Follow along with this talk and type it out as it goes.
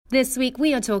This week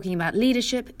we are talking about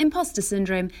leadership, imposter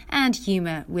syndrome and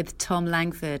humour with Thom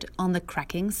Langford on the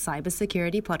Cracking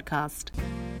Cybersecurity podcast.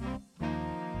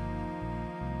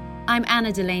 I'm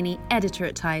Anna Delaney, editor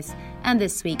at Tice, and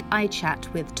this week I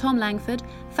chat with Thom Langford,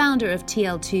 founder of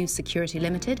TL2 Security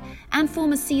Limited and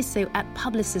former CISO at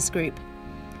Publicis Group.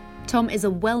 Thom is a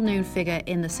well-known figure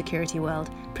in the security world,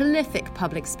 prolific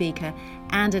public speaker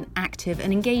and an active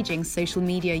and engaging social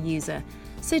media user.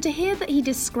 So to hear that he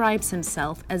describes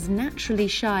himself as naturally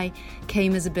shy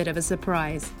came as a bit of a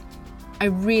surprise. I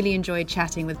really enjoyed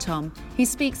chatting with Thom. He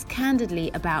speaks candidly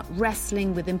about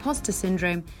wrestling with imposter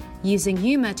syndrome, using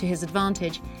humour to his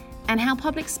advantage, and how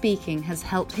public speaking has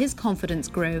helped his confidence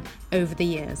grow over the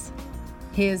years.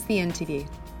 Here's the interview.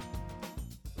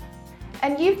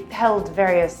 And you've held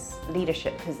various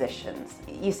leadership positions.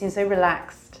 You seem so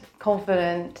relaxed,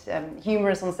 confident,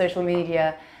 humorous on social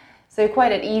media. So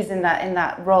quite at ease in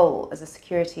that role as a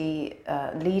security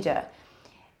leader.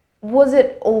 Was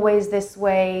it always this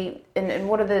way? And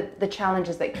what are the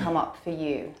challenges that come up for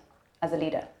you as a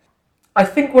leader? I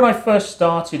think when I first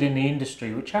started in the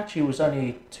industry, which actually was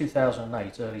only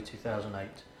 2008, early 2008,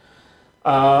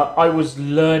 I was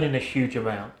learning a huge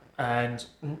amount. And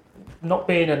not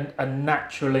being a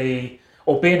naturally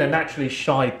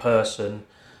shy person,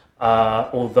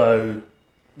 although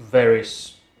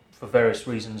for various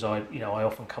reasons, I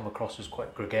often come across as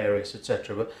quite gregarious,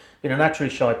 etc. But being a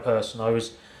naturally shy person, I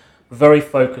was very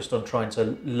focused on trying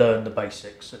to learn the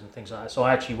basics and things like that. So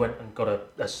I actually went and got a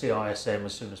CISM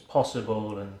as soon as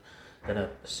possible, and then a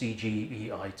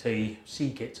CGEIT,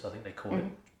 CGIT, I think they call it,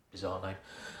 bizarre name,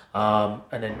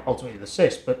 and then ultimately the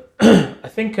CIS. But I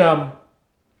think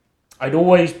I'd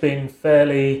always been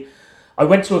fairly. I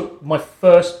went to my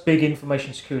first big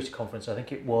information security conference, I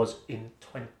think it was in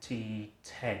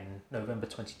 2010, November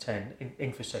 2010, in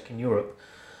InfoSec in Europe,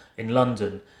 in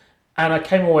London. And I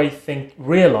came away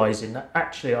realising that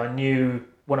actually I knew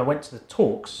when I went to the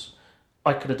talks,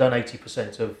 I could have done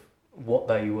 80% of what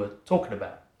they were talking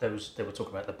about. They were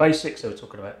talking about the basics, they were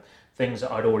talking about things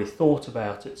that I'd already thought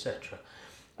about, etc.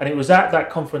 And it was at that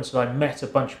conference that I met a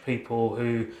bunch of people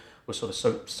who were sort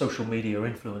of social media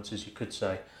influencers, you could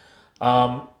say.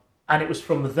 And it was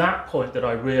from that point that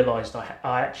I realised I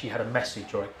actually had a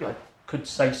message, or I could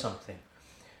say something.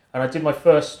 And I did my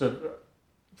first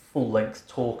full-length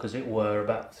talk, as it were,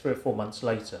 about 3 or 4 months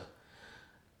later.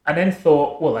 And then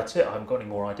thought, well, that's it. I haven't got any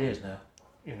more ideas now.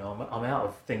 I'm out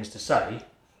of things to say.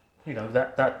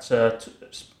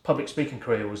 That public speaking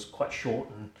career was quite short,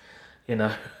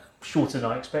 and shorter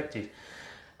than I expected.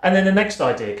 And then the next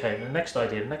idea came, and the next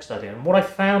idea, and the next idea. And what I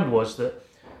found was that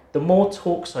the more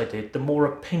talks I did, the more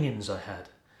opinions I had,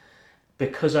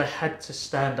 because I had to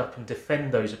stand up and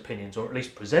defend those opinions, or at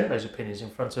least present those opinions in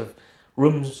front of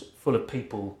rooms full of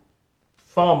people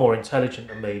far more intelligent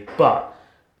than me, but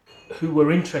who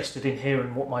were interested in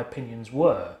hearing what my opinions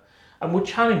were and would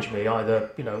challenge me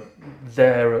either,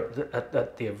 there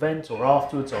at the event or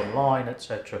afterwards online,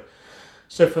 etc.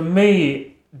 So for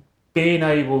me, being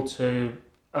able to,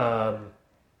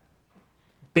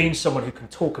 being someone who can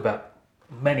talk about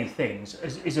many things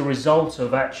is a result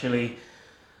of actually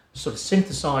sort of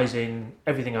synthesizing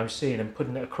everything I'm seeing and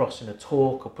putting it across in a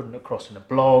talk, or putting it across in a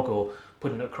blog, or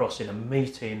putting it across in a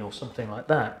meeting or something like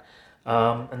that,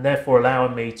 and therefore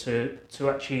allowing me to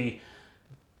actually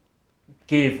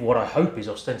give what I hope is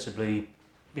ostensibly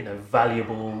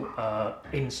valuable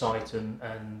insight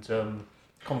and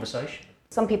conversation.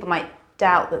 Some people might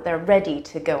doubt that they're ready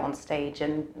to go on stage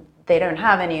and they don't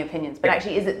have any opinions, but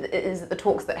actually is it the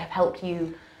talks that have helped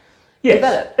you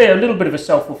develop? Yeah, a little bit of a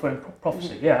self-fulfilling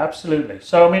prophecy. Yeah, absolutely.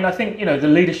 So I mean, I think the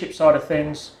leadership side of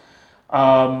things, if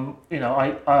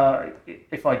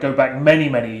I go back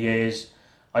many years,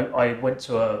 I went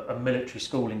to a military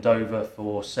school in Dover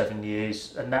for 7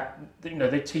 years, and that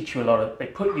they teach you a lot they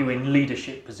put you in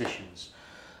leadership positions,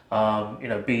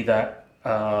 be that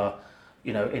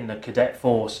in the cadet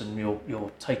force, and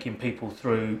you're taking people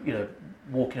through,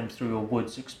 walking them through your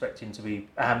woods, expecting to be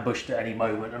ambushed at any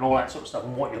moment, and all that sort of stuff,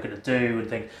 and what you're going to do and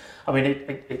things. I mean,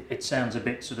 it sounds a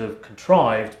bit sort of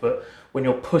contrived, but when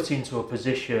you're put into a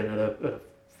position at a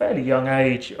fairly young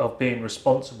age of being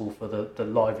responsible for the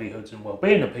livelihoods and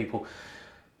well-being of people,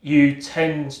 you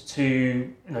tend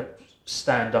to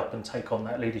stand up and take on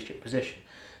that leadership position.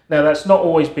 Now, that's not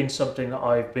always been something that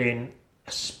I've been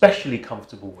especially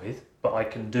comfortable with, but I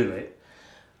can do it.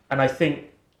 And I think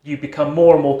you become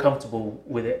more and more comfortable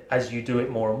with it as you do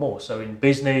it more and more. So in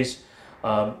business,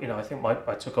 I think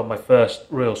I took on my first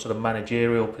real sort of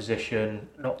managerial position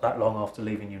not that long after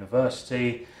leaving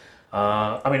university.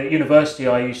 At university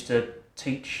I used to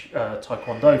teach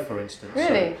Taekwondo, for instance.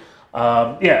 Really? So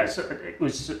So it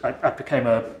was. I became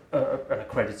an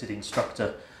accredited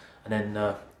instructor, and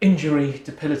then injury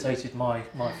debilitated my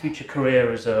future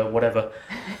career as a whatever.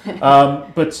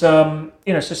 So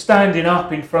standing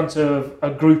up in front of a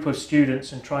group of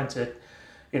students and trying to,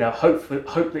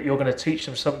 hope that you're going to teach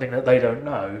them something that they don't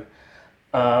know,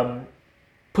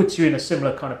 puts you in a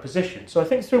similar kind of position. So I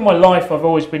think through my life, I've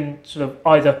always been sort of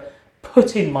either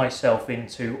putting myself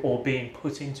into or being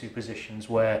put into positions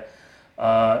where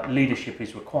leadership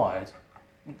is required,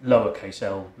 lowercase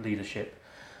l leadership.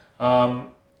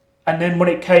 And then when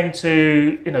it came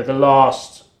to, the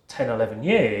last 10, 11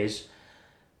 years,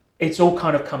 it's all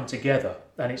kind of come together.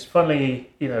 And it's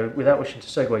funny, without wishing to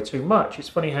segue too much, it's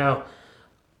funny how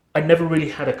I never really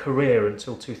had a career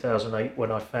until 2008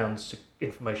 when I found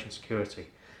information security.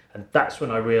 And that's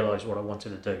when I realised what I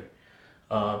wanted to do,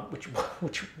 which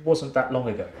wasn't that long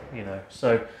ago,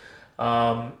 So,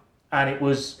 and it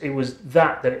was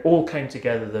that it all came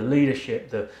together, the leadership,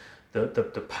 the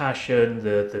passion,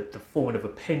 the forming of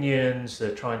opinions,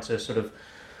 the trying to sort of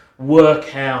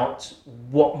work out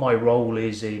what my role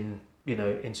is in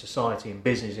society, in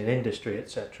business, in industry,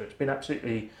 etc. It's been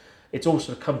it's all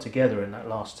sort of come together in that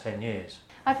last 10 years.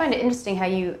 I find it interesting how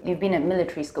you've been at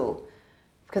military school,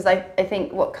 because I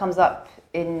think what comes up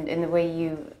in the way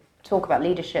you talk about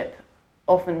leadership,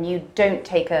 often you don't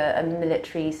take a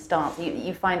military stance.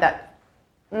 You find that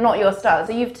not your style.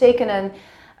 So you've taken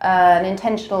an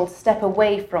intentional step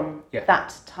away from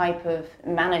that type of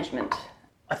management.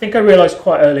 I think I realised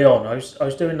quite early on. I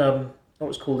was doing what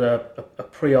was called a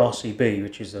pre-RCB,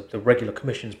 which is the regular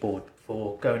commissions board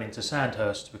for going into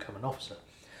Sandhurst to become an officer.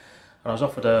 And I was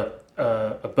offered a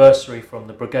bursary from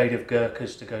the Brigade of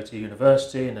Gurkhas to go to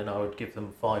university, and then I would give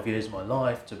them 5 years of my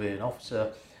life to be an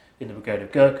officer in the Brigade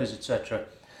of Gurkhas, etc.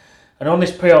 And on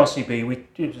this pre-RCB,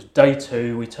 it was day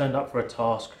 2, we turned up for a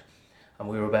task, and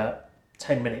we were about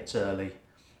 10 minutes early,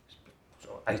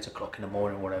 sort of 8 o'clock in the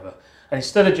morning or whatever. And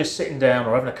instead of just sitting down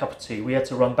or having a cup of tea, we had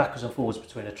to run backwards and forwards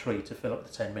between a tree to fill up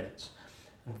the 10 minutes.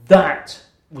 And that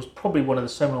was probably one of the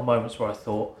seminal moments where I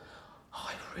thought,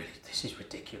 this is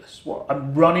ridiculous. What,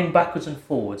 I'm running backwards and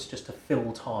forwards just to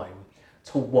fill time.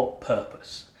 To what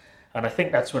purpose? And I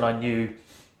think that's when I knew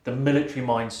the military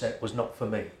mindset was not for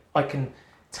me. I can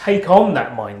take on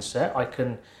that mindset. I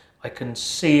can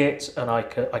see it, and I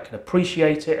can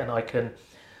appreciate it, and I can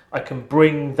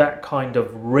bring that kind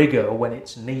of rigor when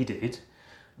it's needed.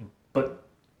 But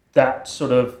that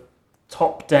sort of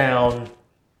top-down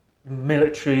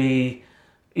military,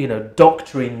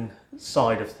 doctrine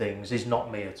side of things is not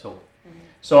me at all. Mm-hmm.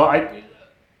 So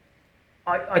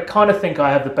I kind of think I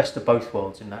have the best of both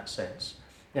worlds in that sense.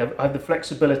 I have the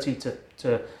flexibility to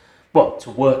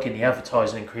work in the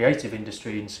advertising and creative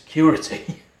industry in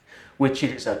security, which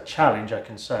is a challenge, I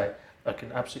can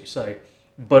absolutely say,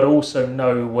 but also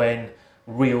know when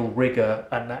real rigor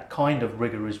and that kind of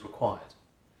rigor is required.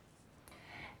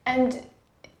 And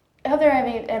have there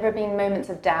ever been moments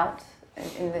of doubt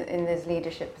in these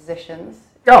leadership positions?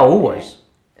 Oh, always.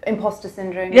 Imposter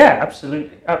syndrome? Yeah,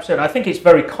 absolutely. I think it's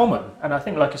very common. And I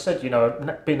think, like I said,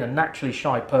 being a naturally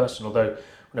shy person, although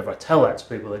whenever I tell that to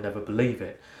people, they never believe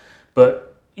it.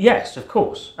 But yes, of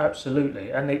course, absolutely.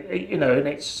 And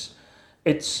it's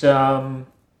as I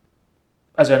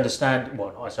understand,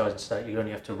 you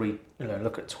only have to read,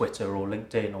 look at Twitter or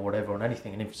LinkedIn or whatever on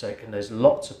anything in InfoSec, and there's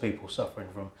lots of people suffering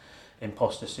from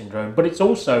imposter syndrome. But it's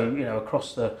also,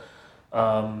 across the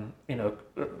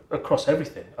across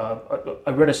everything.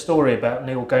 I read a story about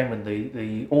Neil Gaiman,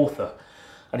 the author,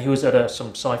 and he was at some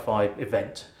sci-fi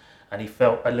event, and he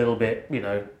felt a little bit,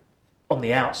 on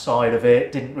the outside of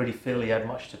it, didn't really feel he had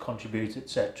much to contribute,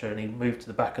 etc. And he moved to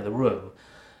the back of the room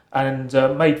and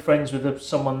made friends with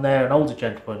someone there, an older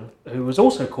gentleman who was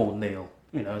also called Neil.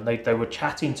 And they were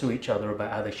chatting to each other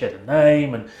about how they shared a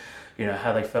name and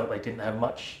how they felt they didn't have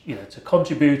much to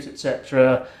contribute,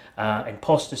 etc.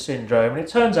 Imposter syndrome, and it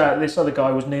turns out this other guy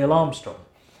was Neil Armstrong.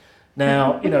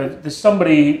 Now, there's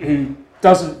somebody who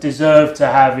doesn't deserve to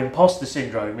have imposter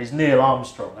syndrome is Neil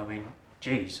Armstrong. I mean,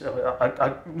 geez,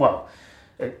 the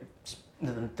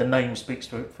name speaks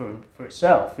for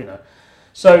itself,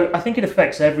 So I think it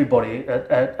affects everybody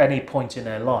at any point in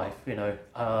their life,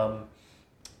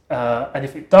 and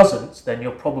if it doesn't, then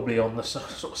you're probably on the sort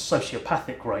of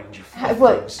sociopathic range of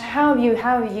things. How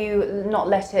have you not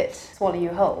let it swallow you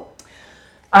whole?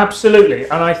 Absolutely,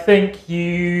 and I think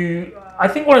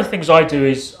one of the things I do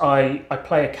is I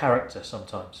play a character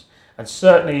sometimes, and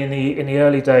certainly in the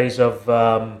early days of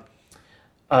my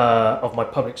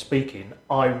public speaking,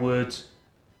 I would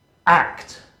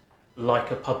act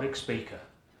like a public speaker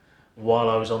while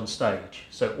I was on stage.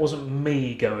 So it wasn't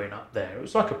me going up there. It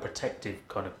was like a protective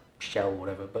kind of shell or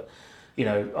whatever, but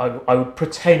I would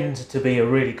pretend to be a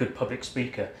really good public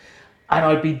speaker, and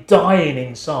I'd be dying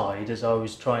inside as I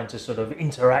was trying to sort of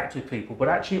interact with people, but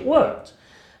actually it worked.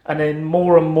 And then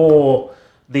more and more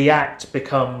the act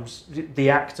becomes, the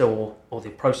actor or the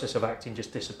process of acting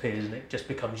just disappears, and it just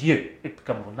becomes you. It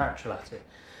becomes more natural at it.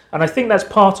 And I think that's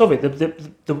part of it.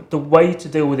 The way to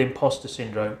deal with imposter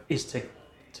syndrome is to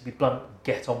be blunt,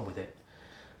 get on with it.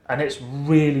 And it's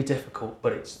really difficult,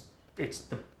 but it's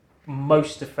the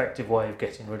most effective way of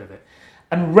getting rid of it.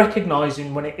 And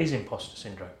recognising when it is imposter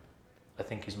syndrome, I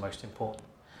think, is most important.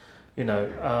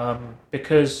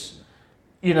 Because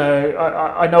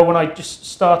I know when I just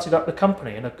started up the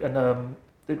company and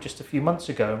just a few months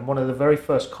ago, and one of the very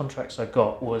first contracts I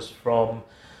got was from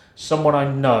someone I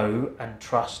know and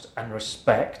trust and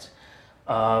respect,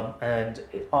 and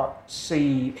I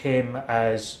see him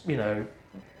as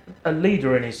a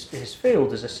leader in his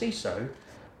field as a CISO,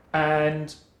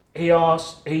 and he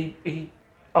asked me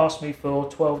for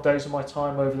 12 days of my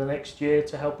time over the next year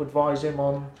to help advise him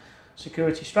on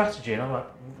security strategy, and I'm like,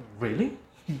 really?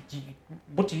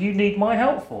 What do you need my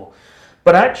help for?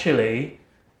 But actually,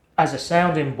 as a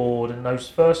sounding board, and those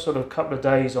first sort of couple of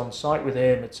days on site with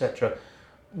him, etc.,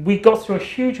 we got through a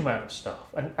huge amount of stuff.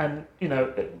 And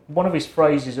one of his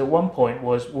phrases at one point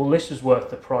was, well, this is worth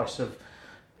the price of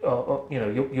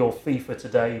your fee for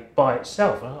today by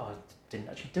itself. And I didn't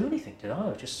actually do anything, did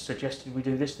I? I just suggested we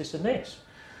do this, this and this.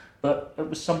 But it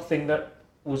was something that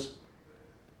was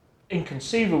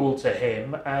inconceivable to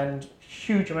him and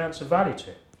huge amounts of value to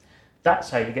him. That's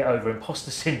how you get over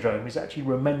imposter syndrome, is actually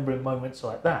remembering moments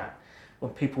like that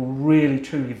when people really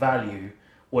truly value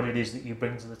what it is that you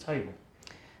bring to the table.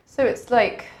 So it's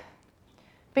like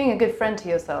being a good friend to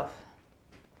yourself.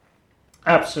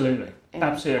 Absolutely. Yeah.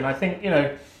 Absolutely. And I think,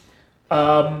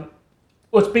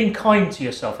 it's being kind to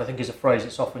yourself, I think, is a phrase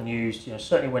that's often used,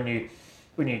 certainly when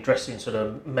you're addressing sort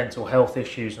of mental health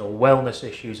issues or wellness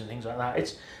issues and things like that.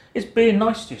 It's being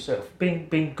nice to yourself,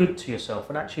 being good to yourself,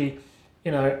 and actually,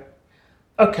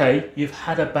 okay, you've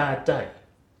had a bad day.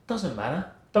 Doesn't matter.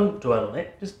 Don't dwell on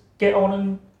it. Just get on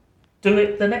and do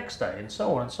it the next day, and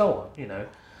so on and so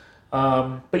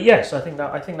on. But yes, I think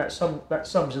that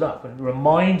sums it up, and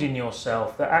reminding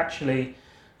yourself that actually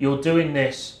you're doing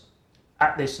this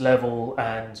at this level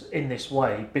and in this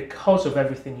way because of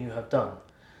everything you have done.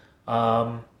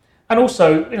 And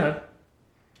also,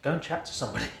 go and chat to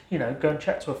somebody, go and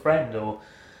chat to a friend, or,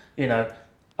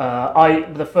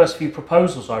 the first few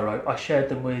proposals I wrote, I shared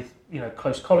them with,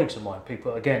 close colleagues of mine,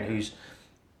 people, again, whose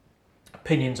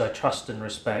opinions I trust and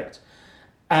respect.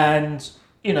 And,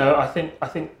 I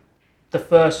think the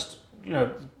first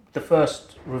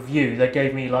review, they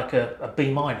gave me like a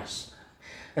B-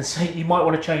 and say, you might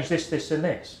want to change this, this and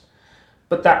this.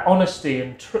 But that honesty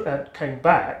and came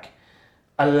back,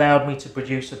 allowed me to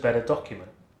produce a better document.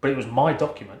 But it was my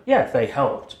document. Yeah, they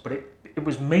helped, but it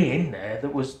was me in there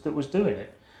that was doing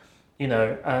it.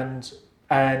 And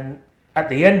at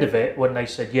the end of it, when they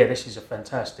said, yeah, this is a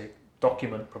fantastic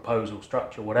document, proposal,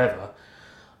 structure, whatever,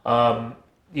 and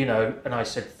I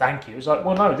said, thank you. It was like,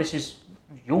 well, no, this is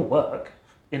your work.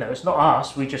 It's not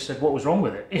us. We just said what was wrong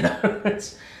with it.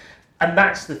 And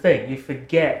that's the thing. You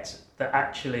forget that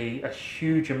actually a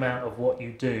huge amount of what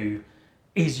you do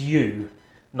is you,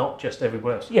 not just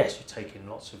everyone else. Yes, you're taking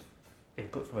lots of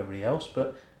input from everybody else,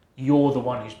 but you're the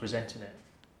one who's presenting it.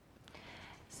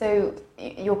 So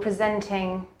you're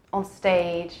presenting on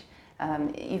stage,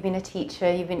 you've been a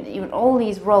teacher, you've been all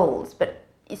these roles, but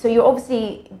so you're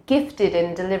obviously gifted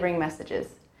in delivering messages.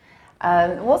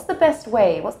 What's the best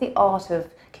way, what's the art of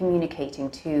communicating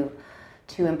to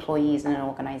employees in an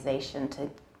organisation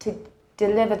to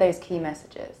deliver those key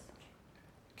messages?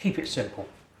 Keep it simple.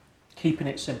 Keeping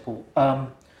it simple.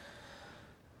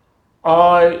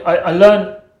 I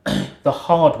learned the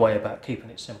hard way about keeping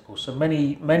it simple. So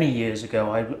many years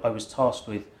ago, I was tasked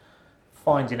with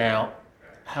finding out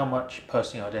how much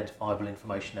personally identifiable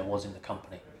information there was in the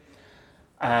company.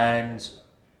 And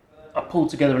I pulled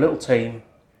together a little team,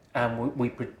 and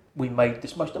we made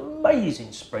this most amazing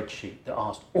spreadsheet that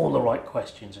asked all the right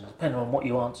questions, and depending on what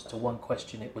you answered to one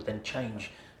question, it would then change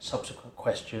subsequent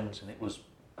questions, and it was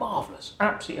marvellous,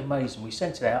 absolutely amazing. We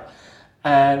sent it out,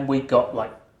 and we got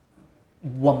like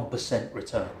 1%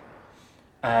 return,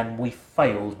 and we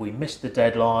failed. We missed the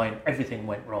deadline. Everything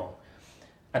went wrong,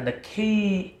 and the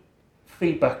key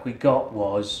feedback we got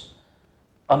was,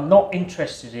 I'm not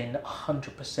interested in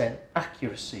 100%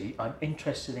 accuracy. I'm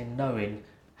interested in knowing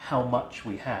how much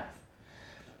we have.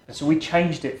 And so we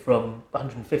changed it from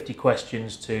 150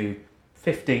 questions to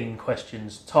 15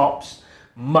 questions tops,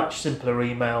 much simpler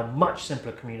email, much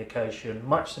simpler communication,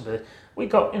 much simpler. we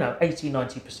got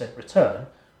 80-90% return.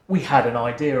 We had an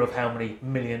idea of how many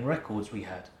million records we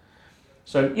had.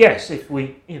 So yes, if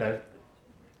we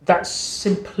that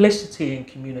simplicity in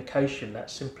communication,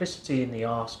 that simplicity in the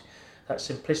ask, that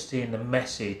simplicity in the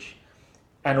message,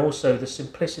 and also the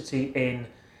simplicity in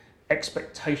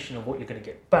expectation of what you're going to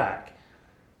get back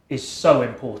is so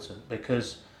important,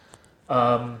 because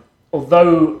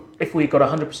although if we got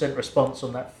 100% response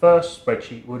on that first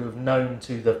spreadsheet, we would have known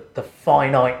to the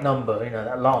finite number,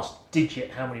 that last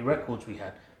digit, how many records we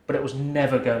had, but it was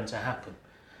never going to happen.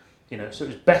 So it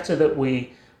was better that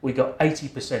we got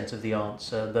 80% of the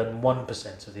answer than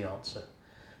 1% of the answer,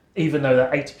 even though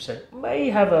that 80% may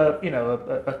have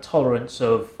a tolerance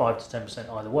of 5 to 10%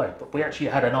 either way, but we actually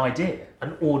had an idea,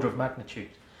 an order of magnitude.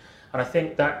 And I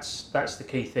think that's the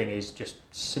key thing, is just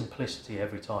simplicity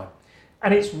every time.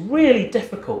 And it's really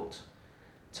difficult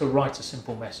to write a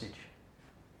simple message.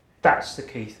 That's the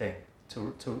key thing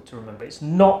to remember. It's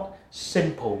not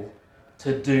simple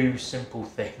to do simple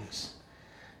things,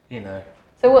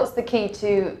 So what's the key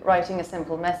to writing a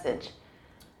simple message?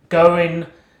 Going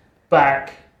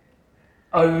back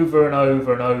over and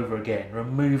over and over again,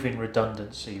 removing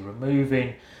redundancy,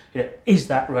 removing, is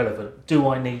that relevant? Do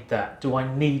I need that? Do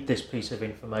I need this piece of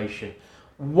information?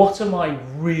 What am I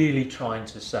really trying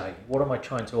to say? What am I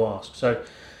trying to ask? So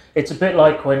it's a bit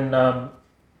like when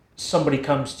somebody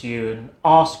comes to you and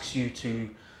asks you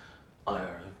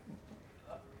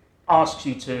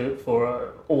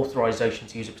for authorization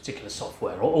to use a particular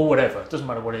software or whatever. It doesn't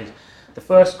matter what it is. The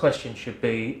first question should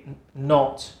be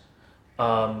not,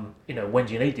 when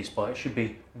do you need this by? It should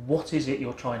be, what is it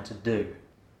you're trying to do?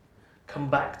 Come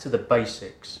back to the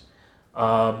basics.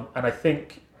 And I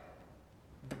think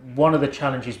one of the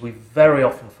challenges we very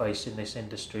often face in this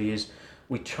industry is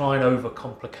we try and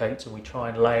overcomplicate, and we try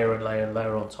and layer and layer and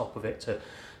layer on top of it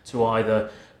to either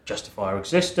justify our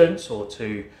existence or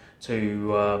to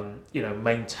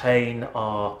maintain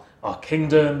our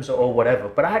kingdoms or whatever.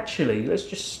 But actually, let's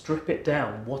just strip it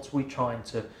down. What are we trying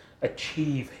to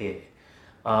achieve here?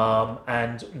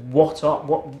 And what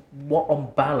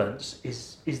on balance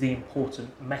is the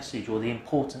important message or the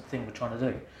important thing we're trying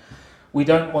to do? We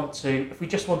don't want to, if we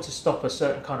just want to stop a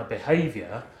certain kind of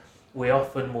behaviour, we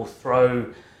often will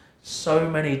throw so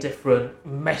many different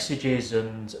messages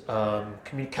and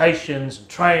communications and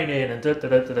training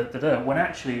and when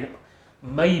actually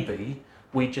maybe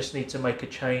we just need to make a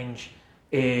change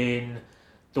in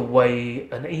the way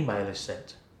an email is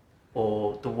sent,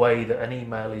 or the way that an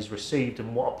email is received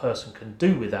and what a person can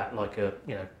do with that, like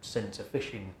send to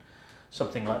phishing,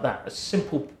 something like that. A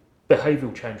simple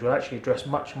behavioural change will actually address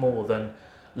much more than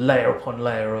layer upon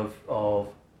layer of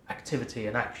activity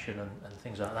and action and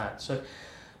things like that. So,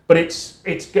 but it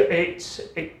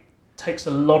takes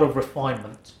a lot of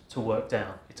refinement to work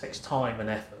down. It takes time and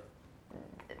effort.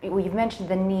 Well, you've mentioned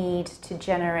the need to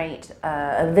generate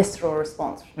a visceral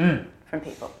response from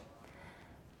people.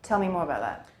 Tell me more about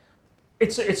that.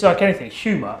 It's like anything.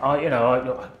 Humour. I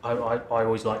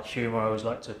always like humour. I always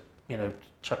like to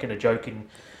chuck in a joke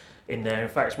in there. In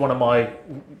fact, it's one of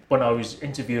when I was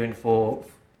interviewing for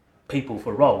people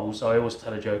for roles, I always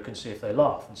tell a joke and see if they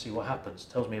laugh and see what happens.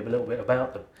 It tells me a little bit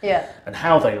about them and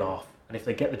how they laugh and if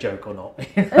they get the joke or not.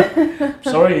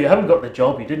 Sorry, you haven't got the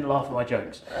job. You didn't laugh at my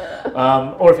jokes.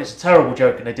 Or if it's a terrible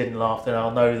joke and they didn't laugh, then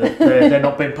I'll know that they're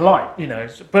not being polite.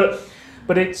 But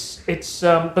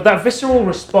that visceral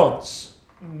response.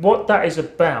 What that is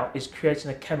about is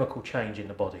creating a chemical change in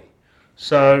the body.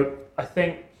 So I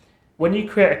think when you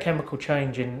create a chemical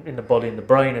change in the body, in the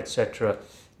brain, etc.,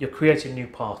 you're creating new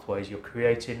pathways. You're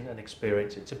creating an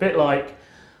experience. It's a bit like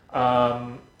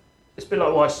why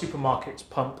supermarkets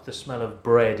pump the smell of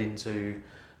bread into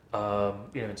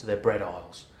their bread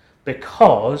aisles,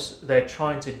 because they're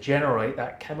trying to generate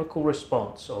that chemical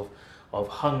response of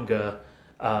hunger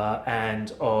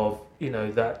and of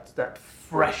that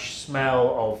fresh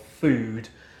smell of food,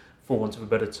 for want of a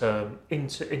better term,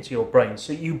 into your brain.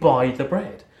 So you buy the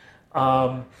bread.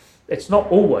 It's not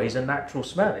always a natural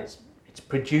smell. It's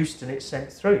produced and it's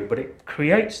sent through, but it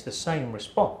creates the same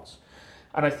response.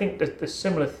 And I think that the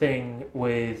similar thing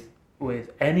with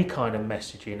any kind of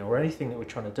messaging or anything that we're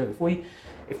trying to do.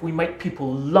 If we make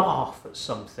people laugh at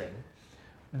something,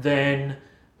 then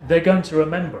they're going to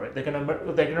remember it. They're going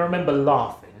to remember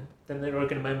laughing. Then they're going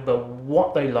to remember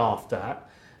what they laughed at,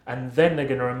 and then they're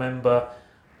going to remember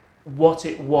what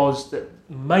it was that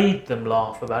made them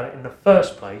laugh about it in the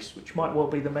first place, which might well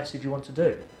be the message you want to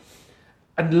do.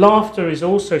 And laughter is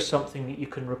also something that you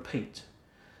can repeat.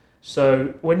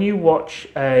 So when you watch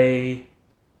a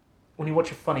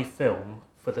funny film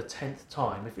for the 10th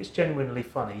time, if it's genuinely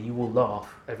funny, you will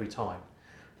laugh every time.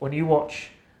 When you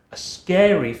watch a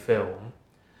scary film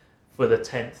for the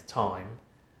 10th time,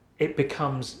 it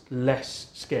becomes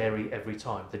less scary every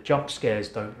time. The jump scares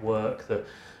don't work, the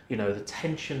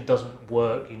tension doesn't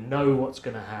work, you know what's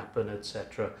going to happen,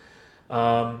 etc.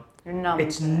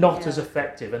 It's not as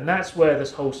effective, and that's where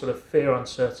this whole sort of fear,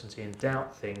 uncertainty and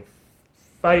doubt thing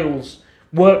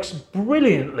works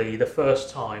brilliantly the first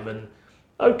time and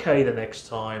okay the next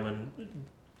time, and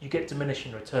you get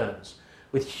diminishing returns.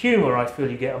 With humour, I feel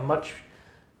you get a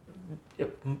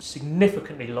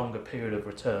significantly longer period of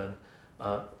return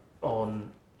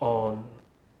on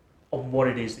what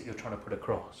it is that you're trying to put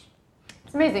across.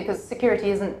 It's amazing because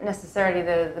security isn't necessarily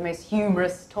the most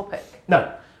humorous topic.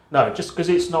 No, just because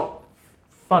it's not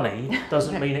funny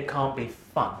doesn't mean it can't be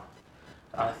fun.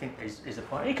 I think is a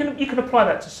point. You can apply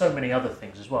that to so many other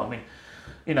things as well. I mean,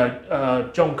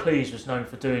 John Cleese was known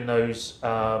for doing those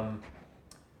sort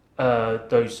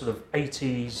of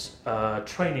 80s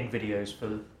training videos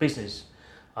for business.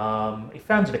 He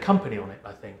founded a company on it,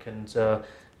 I think, and that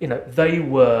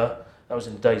was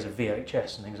in the days of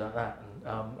VHS and things like that,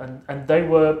 and they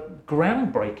were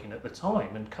groundbreaking at the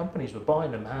time, and companies were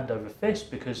buying them hand over fist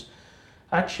because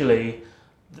actually,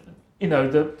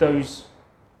 those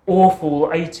awful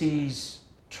 80s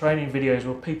training videos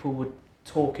where people would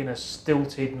talk in a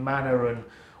stilted manner and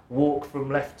walk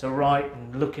from left to right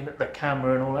and looking at the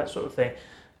camera and all that sort of thing.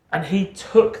 And he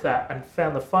took that and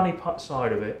found the funny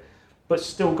side of it, but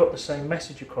still got the same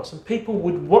message across. And people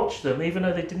would watch them even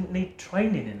though they didn't need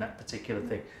training in that particular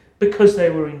thing because they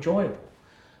were enjoyable.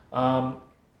 And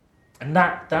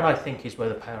that I think is where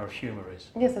the power of humour is.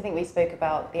 Yes, I think we spoke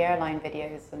about the airline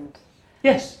videos and...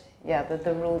 Yes. Yeah,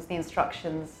 the rules, the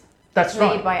instructions. That's made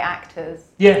right. by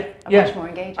actors. Yeah, much more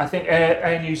engaging. I think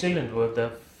Air New Zealand were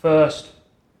the first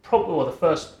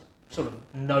sort of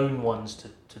known ones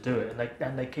to do it,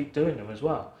 and they keep doing them as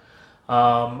well.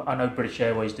 I know British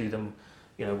Airways do them,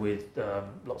 with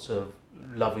lots of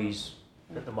lovies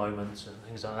at the moment and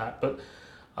things like that. But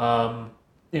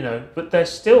but they're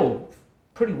still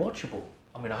pretty watchable.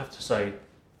 I mean, I have to say,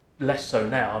 less so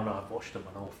now. I know I've watched them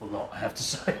an awful lot, I have to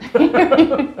say.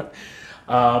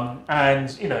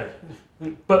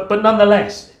 But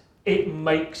nonetheless, it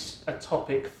makes a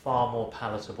topic far more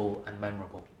palatable and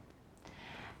memorable.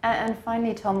 And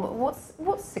finally, Tom,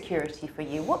 what's security for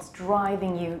you? What's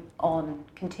driving you on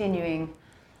continuing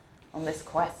on this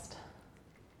quest?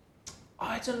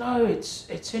 I don't know.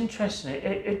 It's interesting.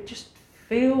 It just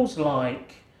feels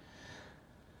like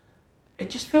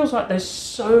there's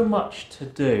so much to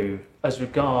do as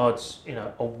regards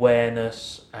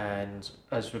awareness and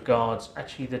as regards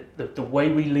actually the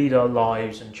way we lead our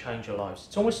lives and change our lives.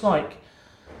 It's almost like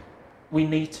we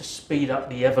need to speed up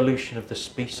the evolution of the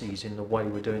species in the way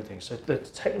we're doing things. So the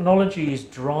technology is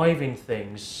driving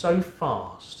things so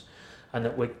fast, and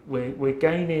that we're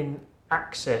gaining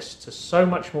access to so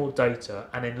much more data,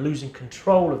 and then losing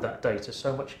control of that data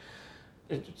so much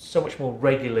more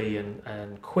regularly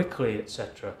and quickly,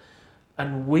 etc.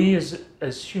 And we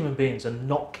as human beings are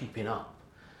not keeping up.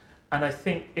 And I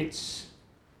think it's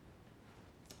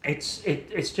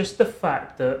just the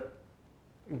fact that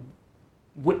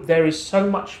there is so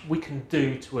much we can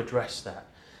do to address that.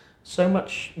 So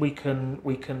much we can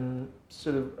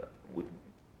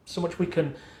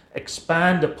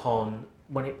expand upon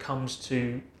when it comes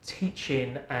to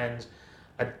teaching and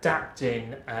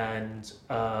adapting and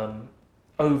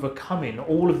overcoming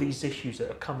all of these issues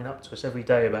that are coming up to us every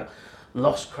day about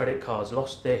lost credit cards,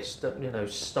 lost this,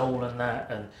 stolen that,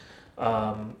 and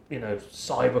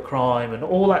cybercrime and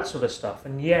all that sort of stuff.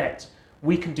 And yet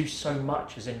we can do so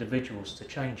much as individuals to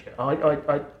change it. I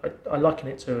liken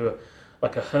it to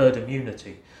like a herd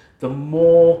immunity. The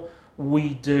more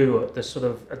we do at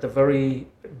the very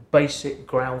basic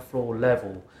ground floor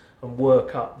level and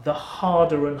work up, the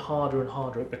harder and harder and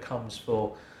harder it becomes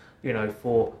for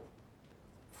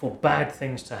bad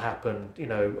things to happen,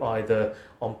 either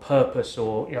on purpose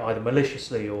or either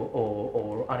maliciously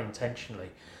or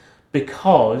unintentionally,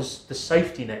 because the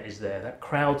safety net is there. That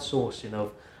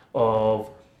crowdsourcing of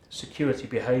security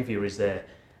behaviour is there,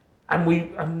 and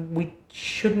we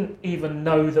shouldn't even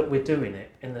know that we're doing it,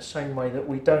 in the same way that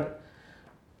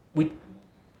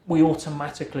we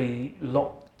automatically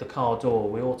lock the car door,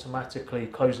 we automatically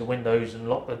close the windows and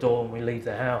lock the door when we leave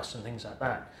the house and things like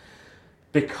that,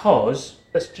 because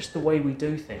that's just the way we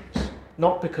do things.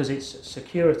 Not because it's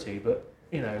security, but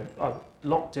I've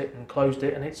locked it and closed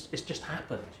it, and it's just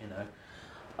happened,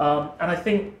 and I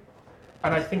think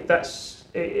that's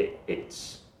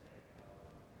it's.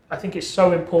 I think it's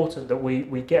so important that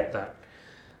we get that,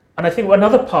 and I think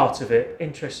another part of it,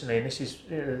 interestingly, and this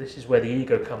is where the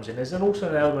ego comes in. There's also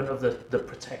an element of the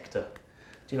protector.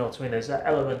 Do you know what I mean? There's that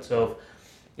element of,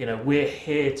 we're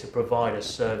here to provide a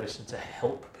service and to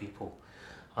help people.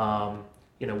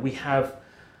 We have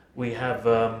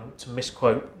to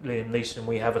misquote Liam Neeson,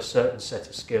 we have a certain set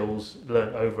of skills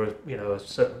learnt over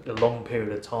a long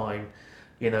period of time,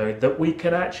 that we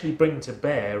can actually bring to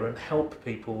bear and help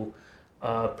people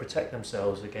protect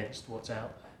themselves against what's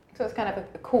out there. So it's kind of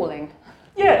a calling.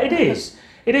 Yeah, it is.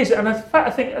 It is, and in fact,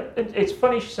 I think it's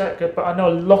funny you say that, but I know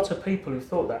a lot of people who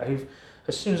thought that, who've,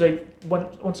 as soon as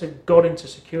once they got into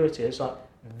security, it's like,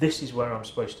 this is where I'm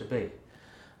supposed to be.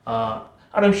 And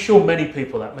I'm sure many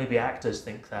people that, maybe actors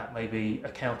think that, maybe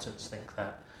accountants think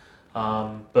that,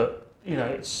 but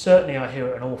it's certainly, I hear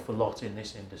it an awful lot in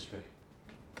this industry.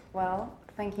 Well,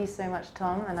 thank you so much,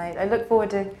 Tom, and I look forward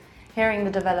to hearing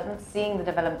the developments, seeing the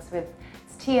developments with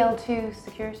TL2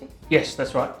 Security? Yes,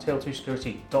 that's right,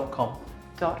 TL2security.com.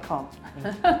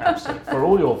 Absolutely, for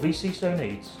all your VCSO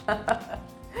needs.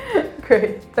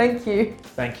 Great, thank you.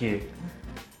 Thank you.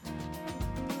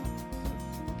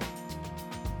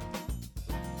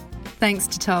 Thanks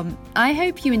to Tom. I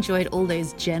hope you enjoyed all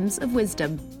those gems of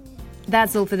wisdom.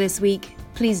 That's all for this week.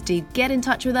 Please do get in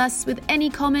touch with us with any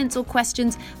comments or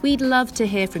questions. We'd love to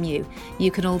hear from you.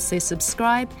 You can also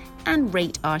subscribe and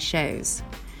rate our shows.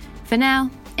 For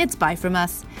now, it's bye from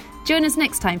us. Join us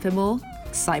next time for more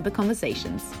Cyber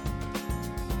Conversations.